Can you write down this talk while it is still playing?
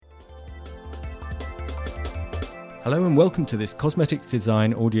Hello and welcome to this Cosmetics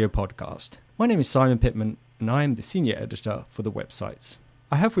Design audio podcast. My name is Simon Pittman and I am the Senior Editor for the websites.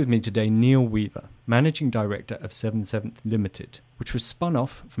 I have with me today Neil Weaver, Managing Director of 7/7 Limited, which was spun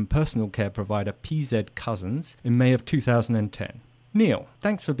off from personal care provider PZ Cussons in May of 2010. Neil,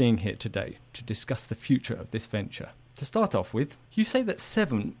 thanks for being here today to discuss the future of this venture. To start off with, you say that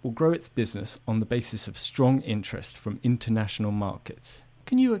Seven will grow its business on the basis of strong interest from international markets.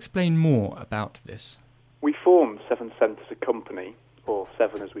 Can you explain more about this? We formed 7/7 as a company, or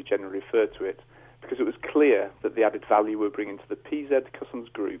Seven as we generally refer to it, because it was clear that the added value we're bringing to the PZ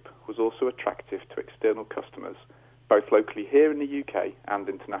Cussons Group was also attractive to external customers, both locally here in the UK and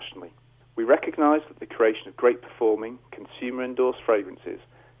internationally. We recognised that the creation of great performing, consumer-endorsed fragrances,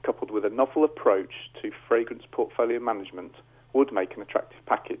 coupled with a novel approach to fragrance portfolio management, would make an attractive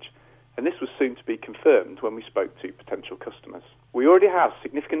package, and this was soon to be confirmed when we spoke to potential customers. We already have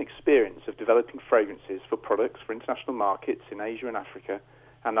significant experience of developing fragrances for products for international markets in Asia and Africa,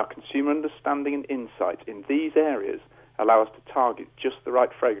 and our consumer understanding and insight in these areas allow us to target just the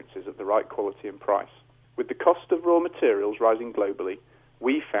right fragrances at the right quality and price. With the cost of raw materials rising globally,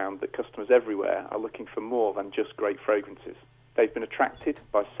 we found that customers everywhere are looking for more than just great fragrances. They've been attracted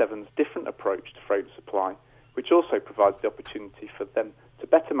by Seven's different approach to fragrance supply, which also provides the opportunity for them to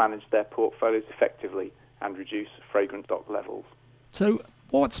better manage their portfolios effectively and reduce fragrance stock levels. So,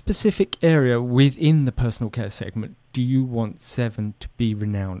 what specific area within the personal care segment do you want Seven to be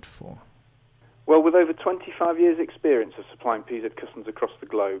renowned for? Well, with over 25 years' experience of supplying PZ Cussons across the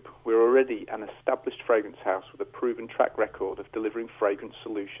globe, we're already an established fragrance house with a proven track record of delivering fragrance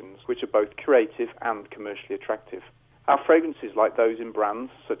solutions which are both creative and commercially attractive. Our fragrances, like those in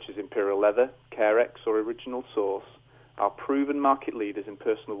brands such as Imperial Leather, Carex or Original Source, are proven market leaders in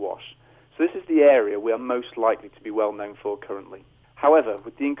personal wash, so this is the area we are most likely to be well known for currently. However,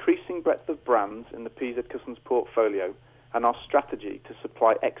 with the increasing breadth of brands in the PZ Cussons portfolio and our strategy to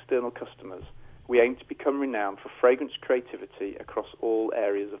supply external customers, we aim to become renowned for fragrance creativity across all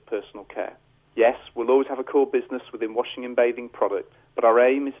areas of personal care. Yes, we'll always have a core business within washing and bathing products, but our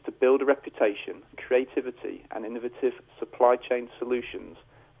aim is to build a reputation, creativity and innovative supply chain solutions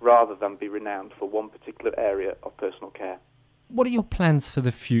rather than be renowned for one particular area of personal care. What are your plans for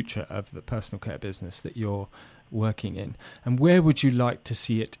the future of the personal care business that you're working in, and where would you like to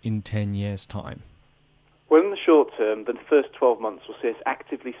see it in 10 years' time? Well, in the short term, the first 12 months will see us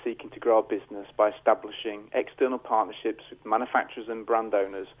actively seeking to grow our business by establishing external partnerships with manufacturers and brand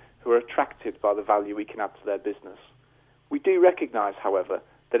owners who are attracted by the value we can add to their business. We do recognise, however,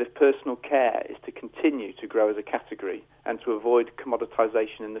 that if personal care is to continue to grow as a category and to avoid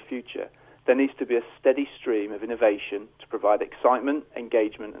commoditisation in the future, there needs to be a steady stream of innovation to provide excitement,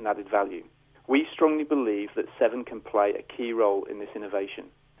 engagement and added value. We strongly believe that Seven can play a key role in this innovation.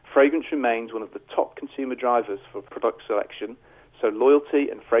 Fragrance remains one of the top consumer drivers for product selection, so loyalty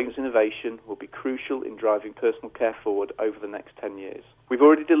and fragrance innovation will be crucial in driving personal care forward over the next 10 years. We've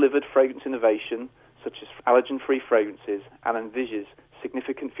already delivered fragrance innovation such as allergen-free fragrances and envisages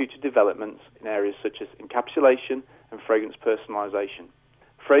significant future developments in areas such as encapsulation and fragrance personalisation.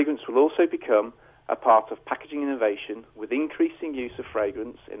 Fragrance will also become a part of packaging innovation with increasing use of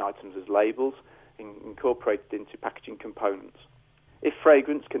fragrance in items as labels incorporated into packaging components. If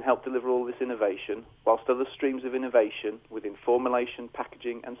fragrance can help deliver all this innovation, whilst other streams of innovation within formulation,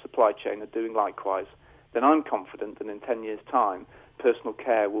 packaging and supply chain are doing likewise, then I'm confident that in 10 years' time, personal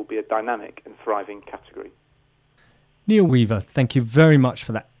care will be a dynamic and thriving category. Neil Weaver, thank you very much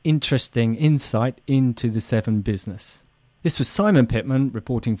for that interesting insight into the Seven business. This was Simon Pittman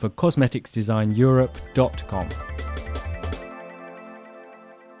reporting for CosmeticsDesignEurope.com.